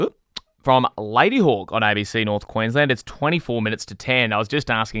from Ladyhawk on ABC North Queensland. It's 24 minutes to 10. I was just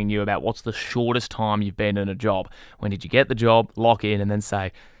asking you about what's the shortest time you've been in a job. When did you get the job, lock in, and then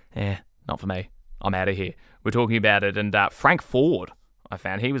say, not for me, I'm out of here. We're talking about it. And Frank Ford, I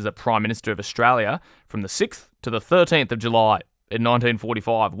found, he was the Prime Minister of Australia from the 6th to the 13th of July in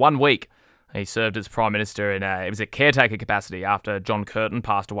 1945, 1 week. He served as Prime Minister in it was a caretaker capacity after John Curtin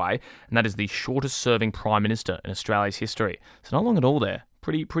passed away, and that is the shortest serving Prime Minister in Australia's history. So not long at all there.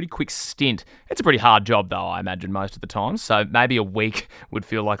 Pretty quick stint. It's a pretty hard job, though, I imagine, most of the time. So maybe a week would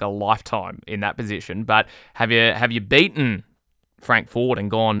feel like a lifetime in that position. But have you beaten Frank Ford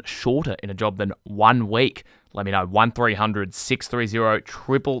and gone shorter in a job than 1 week? Let me know, 1300 630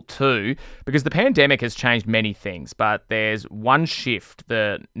 222, because the pandemic has changed many things, but there's one shift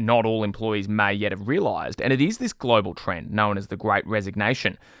that not all employees may yet have realised, and it is this global trend known as the Great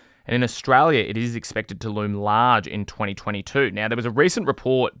Resignation. And in Australia, it is expected to loom large in 2022. Now, there was a recent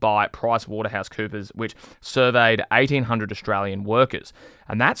report by PricewaterhouseCoopers which surveyed 1,800 Australian workers,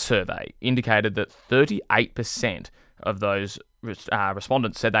 and that survey indicated that 38% of those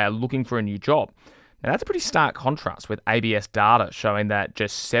respondents said they are looking for a new job. Now, that's a pretty stark contrast with ABS data showing that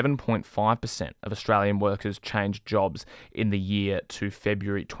just 7.5% of Australian workers changed jobs in the year to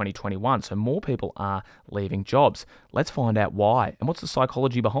February 2021. So more people are leaving jobs. Let's find out why and what's the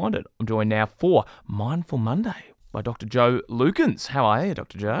psychology behind it. I'm joined now for Mindful Monday by Dr. Jo Lukens. How are you,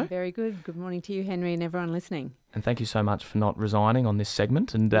 Dr. Jo? Very good. Good morning to you, Henry, and everyone listening. And thank you so much for not resigning on this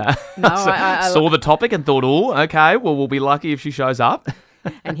segment. And I saw the topic and thought, okay, well, we'll be lucky if she shows up.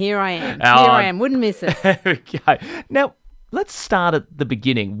 And here I am. Wouldn't miss it. Okay. Now, let's start at the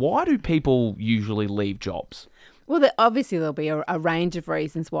beginning. Why do people usually leave jobs? Well, obviously there'll be a range of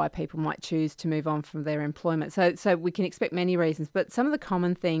reasons why people might choose to move on from their employment. So we can expect many reasons, but some of the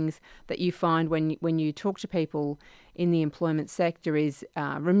common things that you find when you talk to people in the employment sector is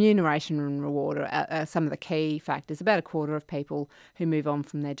remuneration and reward are some of the key factors. About a quarter of people who move on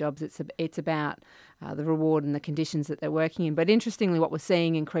from their jobs, it's about the reward and the conditions that they're working in. But interestingly, what we're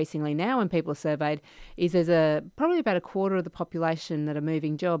seeing increasingly now when people are surveyed is there's probably about a quarter of the population that are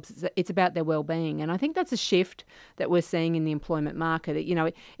moving jobs. It's about their well-being. And I think that's a shift that we're seeing in the employment market.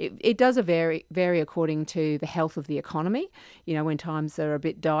 It does vary according to the health of the economy. When times are a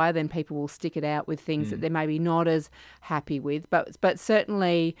bit dire, then people will stick it out with things that they're maybe not as happy with. But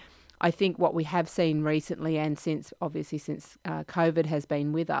certainly, I think what we have seen recently and since COVID has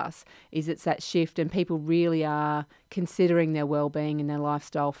been with us is it's that shift, and people really are considering their well-being and their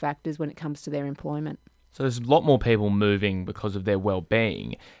lifestyle factors when it comes to their employment. So there's a lot more people moving because of their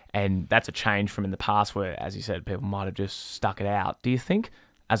well-being, and that's a change from in the past where, as you said, people might have just stuck it out. Do you think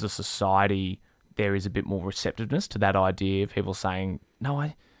as a society there is a bit more receptiveness to that idea of people saying, no,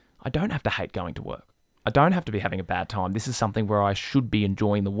 I don't have to hate going to work. I don't have to be having a bad time. This is something where I should be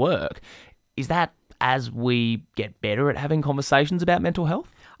enjoying the work. Is that as we get better at having conversations about mental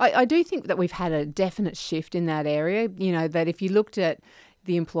health? I do think that we've had a definite shift in that area. That if you looked at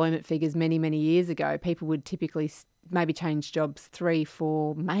the employment figures many, many years ago, people would typically maybe change jobs 3,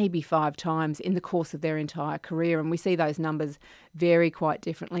 4, maybe 5 times in the course of their entire career. And we see those numbers vary quite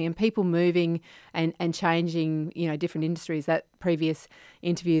differently. And people moving and changing, different industries. That previous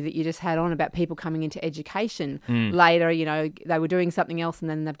interview that you just had on about people coming into education later, they were doing something else and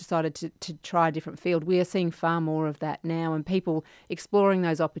then they've decided to try a different field. We are seeing far more of that now, and people exploring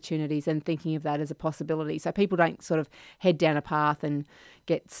those opportunities and thinking of that as a possibility. So people don't sort of head down a path and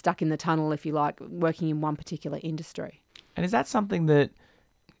get stuck in the tunnel, if you like, working in one particular industry. And is that something that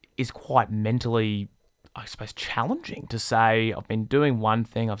is quite mentally, I suppose, challenging to say, I've been doing one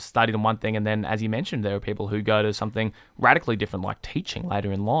thing, I've studied on one thing, and then, as you mentioned, there are people who go to something radically different like teaching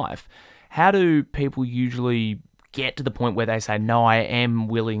later in life. How do people usually get to the point where they say, no, I am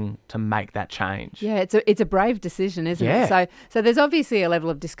willing to make that change? Yeah, it's a brave decision, isn't it? So there's obviously a level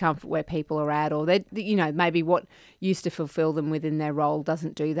of discomfort where people are at, or they, maybe what used to fulfill them within their role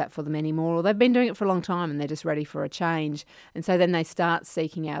doesn't do that for them anymore, or they've been doing it for a long time and they're just ready for a change. And so then they start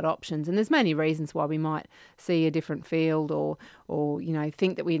seeking out options. And there's many reasons why we might see a different field or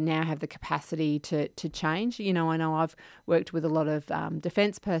think that we now have the capacity to change. I know I've worked with a lot of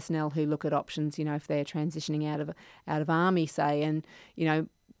defence personnel who look at options, if they're transitioning out of army, say, and,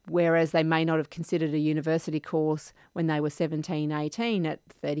 whereas they may not have considered a university course when they were 17, 18, at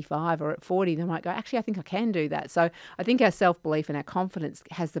 35 or at 40, they might go, actually, I think I can do that. So I think our self-belief and our confidence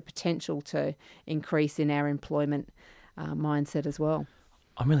has the potential to increase in our employment mindset as well.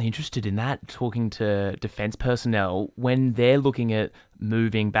 I'm really interested in that, talking to defence personnel when they're looking at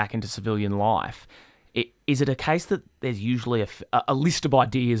moving back into civilian life. Is it a case that there's usually a list of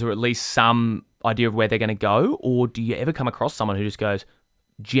ideas, or at least some idea of where they're going to go? Or do you ever come across someone who just goes,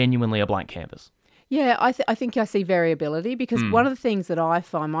 genuinely a blank canvas? Yeah, I think I see variability because one of the things that I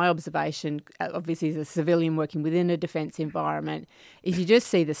find, my observation, obviously as a civilian working within a defence environment, is you just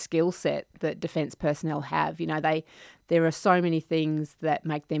see the skill set that defence personnel have. There are so many things that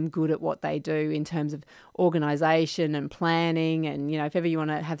make them good at what they do in terms of organisation and planning. And, if ever you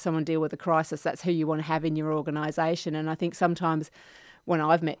want to have someone deal with a crisis, that's who you want to have in your organisation. And I think sometimes when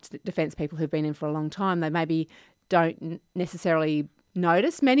I've met defence people who've been in for a long time, they maybe don't necessarily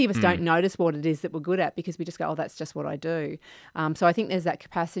notice. Many of us don't notice what it is that we're good at because we just go, oh, that's just what I do. So I think there's that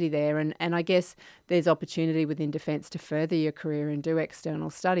capacity there. And I guess there's opportunity within defence to further your career and do external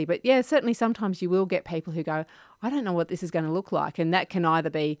study. But yeah, certainly sometimes you will get people who go, I don't know what this is going to look like. And that can either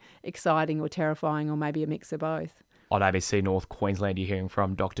be exciting or terrifying or maybe a mix of both. On ABC North Queensland, you're hearing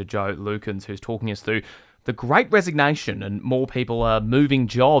from Dr. Joe Lukens, who's talking us through the Great Resignation, and more people are moving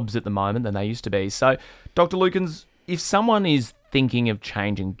jobs at the moment than they used to be. So, Dr. Lukens, if someone is thinking of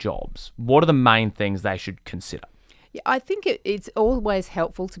changing jobs, what are the main things they should consider? Yeah, I think it's always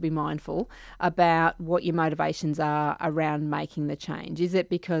helpful to be mindful about what your motivations are around making the change. Is it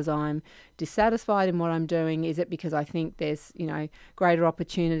because I'm dissatisfied in what I'm doing? Is it because I think there's, greater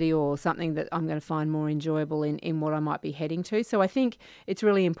opportunity or something that I'm going to find more enjoyable in what I might be heading to? So I think it's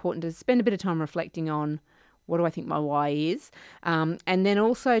really important to spend a bit of time reflecting on what do I think my why is? And then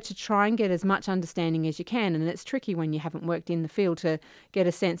also to try and get as much understanding as you can. And it's tricky when you haven't worked in the field to get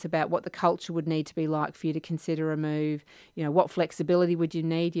a sense about what the culture would need to be like for you to consider a move. What flexibility would you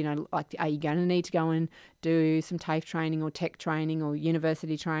need? Like, are you going to need to go and do some TAFE training or tech training or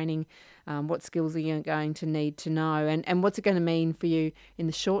university training? What skills are you going to need to know? And what's it going to mean for you in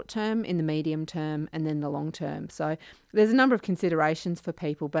the short term, in the medium term, and then the long term? So there's a number of considerations for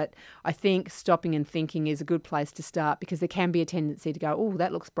people, but I think stopping and thinking is a good place to start because there can be a tendency to go, oh,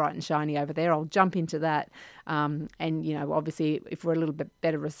 that looks bright and shiny over there, I'll jump into that. And, obviously if we're a little bit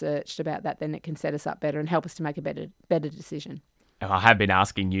better researched about that, then it can set us up better and help us to make a better decision. I have been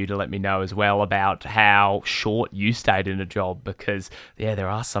asking you to let me know as well about how short you stayed in a job because, there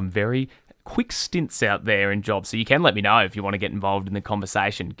are some very quick stints out there in jobs. So you can let me know if you want to get involved in the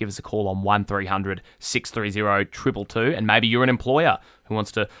conversation. Give us a call on 1300 630 222, and maybe you're an employer who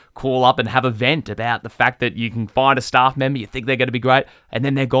wants to call up and have a vent about the fact that you can find a staff member, you think they're going to be great, and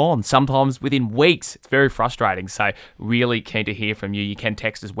then they're gone, sometimes within weeks. It's very frustrating. So really keen to hear from you. You can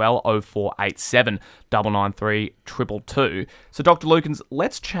text as well, 0487 993 222. So Dr. Lukens,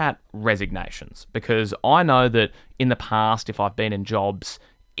 let's chat resignations, because I know that in the past, if I've been in jobs,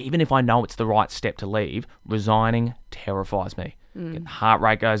 even if I know it's the right step to leave, resigning terrifies me. Heart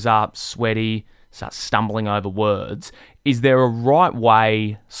rate goes up, sweaty, start stumbling over words. Is there a right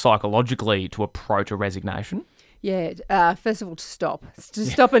way psychologically to approach a resignation? Yeah, first of all, to stop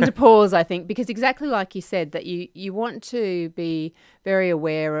and to pause, I think, because exactly like you said, that you want to be very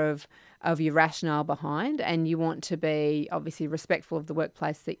aware of your rationale behind, and you want to be obviously respectful of the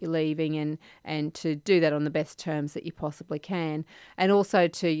workplace that you're leaving and to do that on the best terms that you possibly can. And also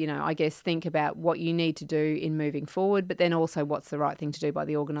to, I guess, think about what you need to do in moving forward, but then also what's the right thing to do by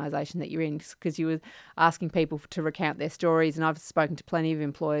the organisation that you're in, because you were asking people to recount their stories, and I've spoken to plenty of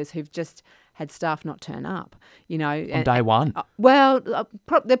employers who've just had staff not turn up, On day one? There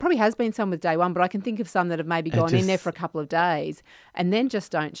probably has been some with day one, but I can think of some that have maybe gone in there for a couple of days and then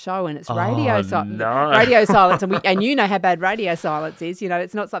just don't show, and it's radio silence, and you know how bad radio silence is.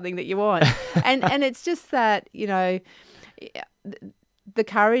 It's not something that you want, and it's just that the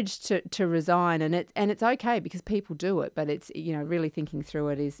courage to resign, and it's okay because people do it, but it's really thinking through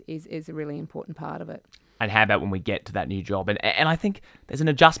it is a really important part of it. And how about when we get to that new job? And I think there's an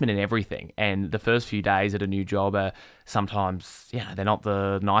adjustment in everything. And the first few days at a new job are sometimes, they're not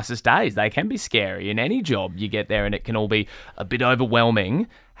the nicest days. They can be scary. In any job, you get there and it can all be a bit overwhelming.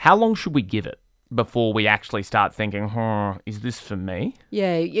 How long should we give it before we actually start thinking, is this for me?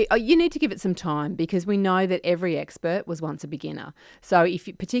 Yeah, you need to give it some time, because we know that every expert was once a beginner. So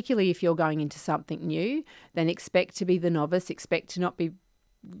particularly if you're going into something new, then expect to be the novice, expect to not be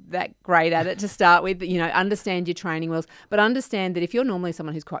that great at it to start with, understand your training wheels, but understand that if you're normally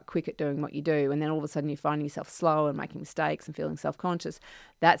someone who's quite quick at doing what you do, and then all of a sudden you're finding yourself slow and making mistakes and feeling self-conscious,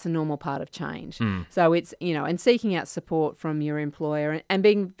 that's a normal part of change. So it's, and seeking out support from your employer and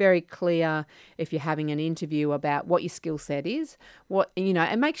being very clear if you're having an interview about what your skill set is,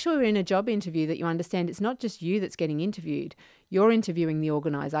 and make sure you're in a job interview that you understand it's not just you that's getting interviewed. You're interviewing the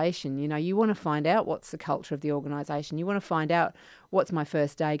organisation. You want to find out what's the culture of the organisation. You want to find out what's my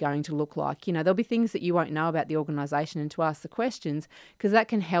first day going to look like. There'll be things that you won't know about the organisation, and to ask the questions, because that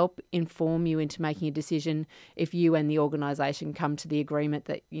can help inform you into making a decision if you and the organisation come to the agreement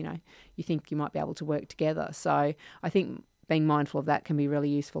that, you think you might be able to work together. So I think being mindful of that can be really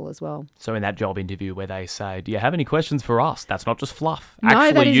useful as well. So in that job interview where they say, do you have any questions for us? That's not just fluff. No,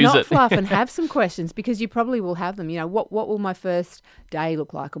 Actually that is use not it. fluff, and have some questions, because you probably will have them. What will my first day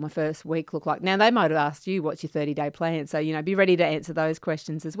look like, or my first week look like? Now, they might have asked you, what's your 30-day plan? So, be ready to answer those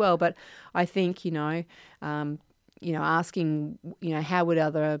questions as well. But I think, asking, how would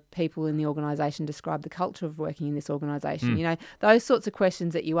other people in the organisation describe the culture of working in this organisation? Those sorts of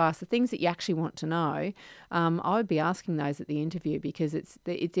questions that you ask, the things that you actually want to know, I would be asking those at the interview, because it's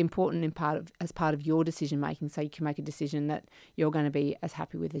important as part of your decision making, so you can make a decision that you're going to be as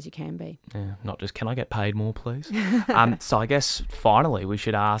happy with as you can be. Yeah, not just, can I get paid more, please? So I guess finally we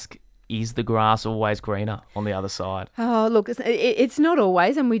should ask, is the grass always greener on the other side? Oh, look, it's not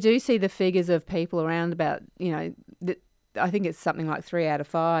always, and we do see the figures of people around about, I think it's something like 3 out of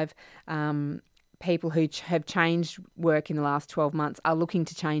 5 people who have changed work in the last 12 months are looking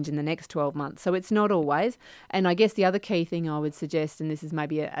to change in the next 12 months. So it's not always. And I guess the other key thing I would suggest, and this is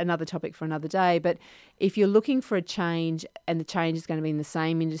maybe another topic for another day, but if you're looking for a change and the change is going to be in the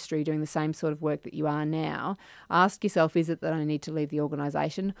same industry doing the same sort of work that you are now, ask yourself, is it that I need to leave the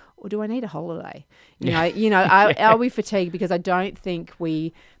organisation, or do I need a holiday? Are we fatigued? Because I don't think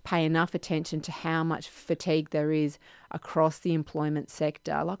we pay enough attention to how much fatigue there is across the employment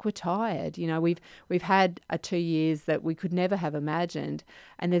sector. Like, we're tired. We've had 2 years that we could never have imagined,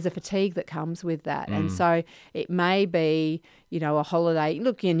 and there's a fatigue that comes with that. And so it may be, a holiday.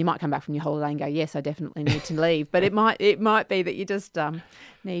 Look, and you might come back from your holiday and go, yes, I definitely need to leave. But it might be that you just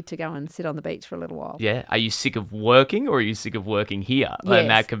need to go and sit on the beach for a little while. Yeah. Are you sick of working, or are you sick of working here? Yes. And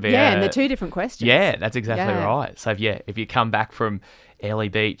that could be and they're two different questions. Yeah, that's exactly right. So if you come back from Airlie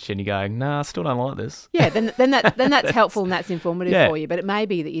Beach and you're going, nah, I still don't like this. Yeah, then that's helpful and that's informative for you. But it may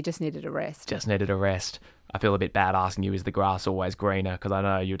be that you just needed a rest. Just needed a rest. I feel a bit bad asking you, is the grass always greener? Because I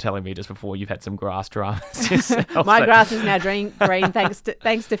know you were telling me just before you've had some grass dramas yourself. My grass is now green thanks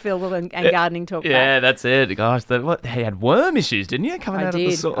to Phil and Gardening Talk. Yeah, that's it. Gosh, he had worm issues, didn't you? I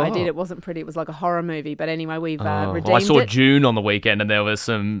did. It wasn't pretty. It was like a horror movie. But anyway, we've redeemed it. I saw June on the weekend, and there were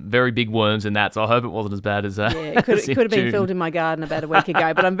some very big worms in that. So I hope it wasn't as bad as that. Yeah, it could have been filled in my garden about a week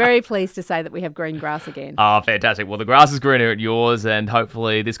ago. But I'm very pleased to say that we have green grass again. Oh, fantastic. Well, the grass is greener at yours, and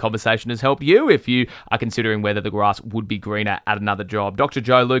hopefully this conversation has helped you if you are considering whether the grass would be greener at another job. Dr.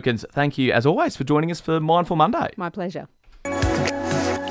 Jo Lukens, thank you as always for joining us for Mindful Monday. My pleasure.